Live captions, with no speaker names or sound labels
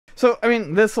So, I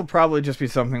mean, this will probably just be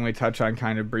something we touch on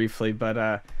kind of briefly,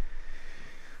 but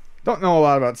don't know a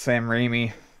lot about Sam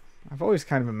Raimi. I've always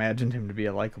kind of imagined him to be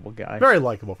a likable guy. Very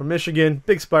likable. From Michigan,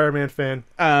 big Spider-Man fan.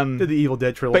 Did the Evil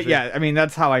Dead trilogy. But yeah, I mean,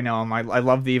 that's how I know him. I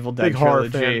love the Evil Dead big horror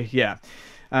trilogy. fan. Yeah.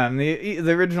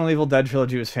 The original Evil Dead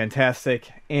trilogy was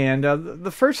fantastic. And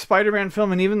the first Spider-Man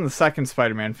film and even the second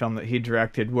Spider-Man film that he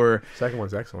directed Second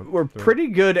one's excellent. Were pretty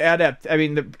good I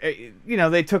mean,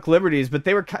 they took liberties, but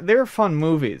they were fun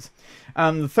movies.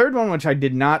 The third one, which I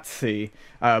did not see,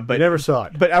 but I never saw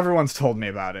it. But everyone's told me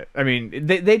about it. I mean,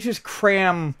 they just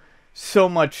cram so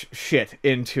much shit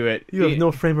into it. You have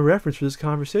no frame of reference for this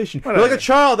conversation. Whatever. You're like a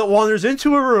child that wanders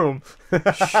into a room.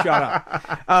 Shut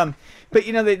up. But,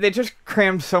 they just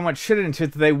crammed so much shit into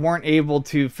it that they weren't able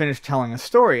to finish telling a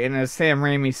story. And as Sam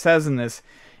Raimi says in this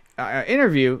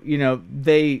interview,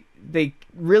 they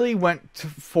really went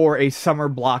for a summer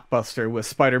blockbuster with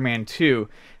Spider-Man 2.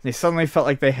 They suddenly felt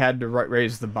like they had to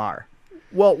raise the bar.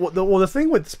 Well, the thing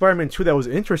with Spider-Man 2 that was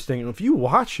interesting, if you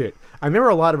watch it, I remember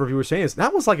a lot of reviewers saying this,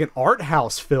 that was like an art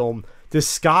house film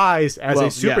disguised as a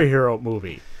superhero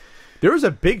movie. There was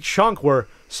a big chunk where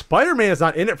Spider-Man is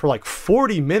not in it for like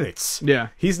 40 minutes. Yeah.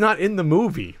 He's not in the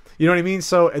movie. You know what I mean?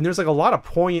 So, and there's like a lot of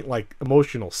poignant, like,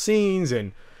 emotional scenes,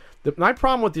 and my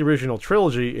problem with the original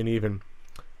trilogy, and even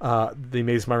the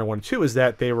Amazing Spider-Man 1 and 2, is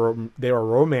that they were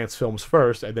romance films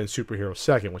first and then superheroes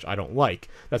second, which I don't like.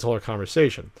 That's a whole other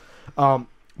conversation.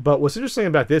 But what's interesting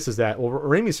about this is that, well,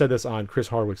 Raimi said this on Chris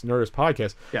Hardwick's Nerdist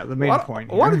podcast. Yeah, the main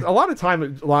point. A lot of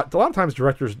times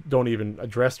directors don't even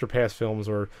address their past films,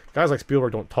 or guys like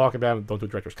Spielberg don't talk about them, don't do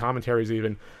director's commentaries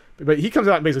even. But he comes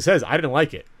out and basically says, I didn't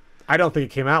like it. I don't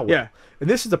think it came out well. Yeah. And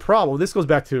this is the problem. This goes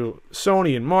back to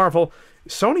Sony and Marvel.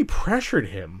 Sony pressured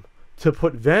him to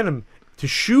put Venom, to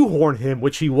shoehorn him,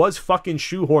 which he was fucking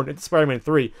shoehorned into Spider-Man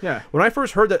 3. Yeah. When I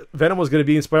first heard that Venom was going to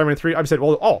be in Spider-Man 3, I said,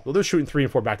 well, they're shooting 3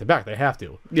 and 4 back to back. They have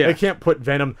to. Yeah. They can't put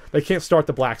Venom, they can't start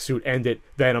the black suit, end it,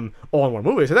 Venom, all in one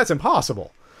movie. So that's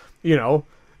impossible.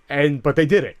 But they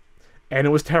did it. And it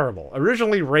was terrible.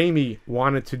 Originally, Raimi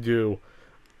wanted to do,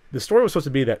 the story was supposed to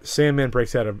be that Sandman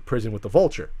breaks out of prison with the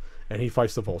Vulture, and he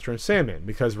fights the Vulture and Sandman,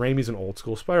 because Raimi's an old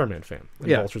school Spider-Man fan. And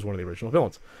Vulture's one of the original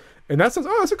villains. And that sounds,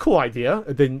 that's a cool idea.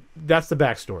 And then that's the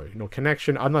backstory. No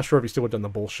connection. I'm not sure if he still would have done the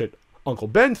bullshit Uncle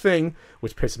Ben thing,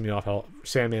 which pisses me off how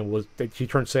he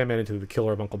turned Sandman into the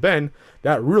killer of Uncle Ben.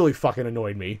 That really fucking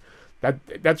annoyed me.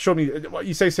 That showed me,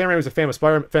 you say Sam Raimi was a fan of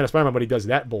Spider-Man, but he does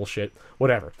that bullshit.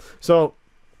 Whatever. So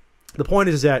the point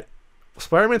is that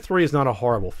Spider-Man 3 is not a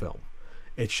horrible film.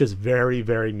 It's just very,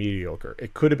 very mediocre.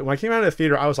 It could have been, when I came out of the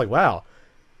theater, I was like, wow,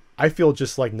 I feel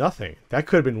just like nothing. That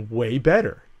could have been way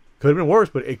better. Could have been worse,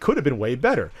 but it could have been way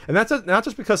better. And that's not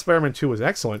just because Spider-Man 2 was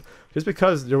excellent, just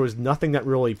because there was nothing that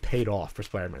really paid off for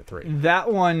Spider-Man 3.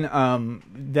 That one,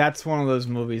 that's one of those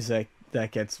movies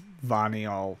that gets Vonnie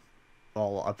all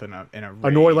up in a rage.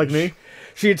 Annoyed like me?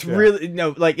 It's really,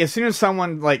 like, as soon as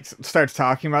someone like starts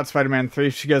talking about Spider-Man 3,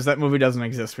 she goes, that movie doesn't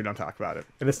exist, we don't talk about it.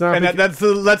 And it's not, and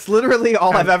that's literally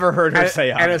all I've ever heard her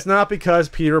say on it. And it's not because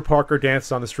Peter Parker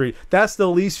danced on the street. That's the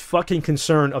least fucking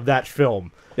concern of that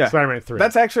film. Yeah. Spider-Man 3.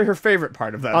 That's actually her favorite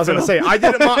part of that. I was going to say, I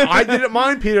didn't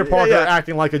mind Peter Parker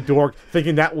acting like a dork,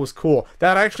 thinking that was cool.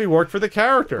 That actually worked for the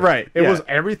character. Right. It was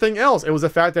everything else. It was the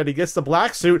fact that he gets the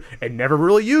black suit and never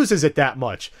really uses it that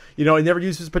much. He never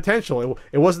uses potential.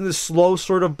 It wasn't this slow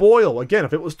sort of boil. Again,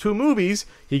 if it was 2 movies,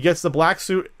 he gets the black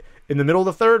suit in the middle of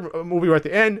the third movie or at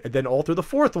the end, and then all through the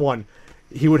fourth one,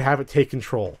 he would have it take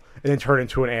control and then turn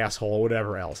into an asshole or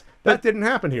whatever else. That didn't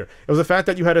happen here. It was the fact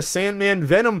that you had a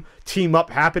Sandman-Venom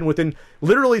team-up happen within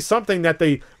literally something that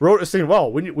they wrote, saying,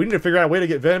 well, we need to figure out a way to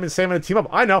get Venom and Sandman to team up.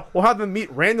 I know. We'll have them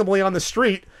meet randomly on the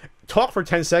street, talk for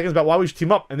 10 seconds about why we should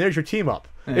team up, and there's your team-up.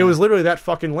 Yeah. It was literally that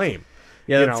fucking lame.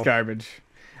 Yeah, that's garbage.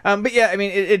 But yeah, I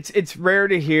mean, it's rare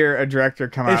to hear a director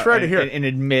come out and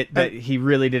admit that he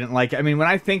really didn't like it. I mean, when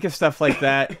I think of stuff like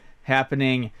that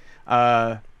happening,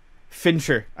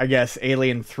 Fincher, I guess,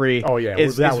 Alien 3. Oh yeah,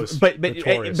 but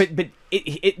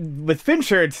with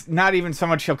Fincher, it's not even so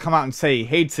much he'll come out and say he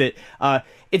hates it.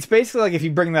 It's basically like if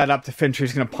you bring that up to Fincher,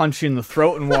 he's going to punch you in the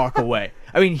throat and walk away.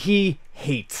 I mean, he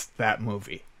hates that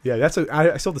movie. Yeah, I still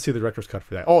have to see the director's cut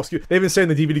for that. Oh, excuse, they've been saying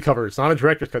the DVD cover. It's not a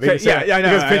director's cut. I know,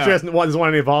 because Fincher doesn't want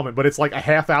any involvement, but it's like a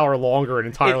half hour longer and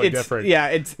entirely different. Yeah,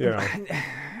 it's.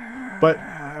 But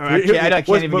I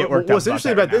can't even get worked up. What's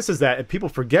interesting about this is that people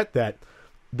forget that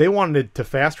they wanted to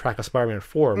fast track a Spider-Man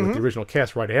 4 with the original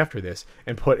cast right after this,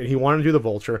 and he wanted to do the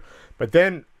Vulture. But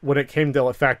then when it came to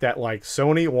the fact that like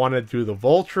Sony wanted to do the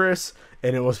Vulturess,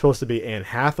 and it was supposed to be Anne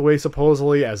Hathaway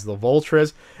supposedly as the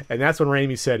Vulturess, and that's when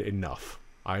Raimi said enough.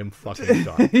 I'm fucking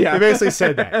done. Yeah. He basically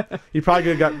said that. He probably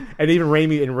could have got, and even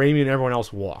Raimi and everyone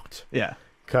else walked. Yeah.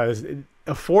 Because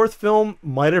a fourth film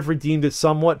might have redeemed it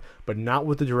somewhat, but not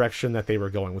with the direction that they were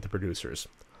going with the producers.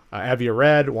 Avi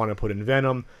Arad wanted to put in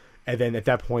Venom, and then at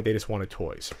that point they just wanted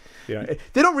toys. You know,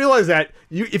 they don't realize that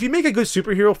if you make a good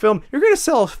superhero film, you're going to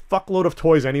sell a fuckload of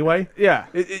toys anyway. Yeah.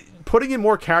 Putting in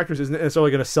more characters isn't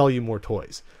necessarily going to sell you more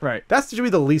toys. Right. That's should be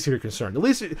the least of your concern. The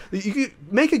least you can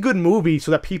make a good movie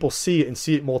so that people see it and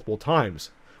see it multiple times.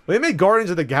 When they made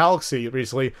Guardians of the Galaxy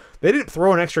recently, they didn't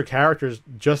throw in extra characters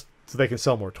just so they can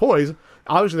sell more toys.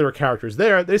 Obviously, there were characters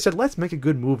there. They said, let's make a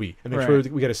good movie and make sure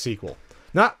we get a sequel.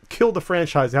 Not kill the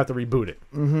franchise and have to reboot it.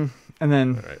 Mm-hmm. And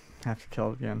then have to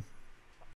kill it again.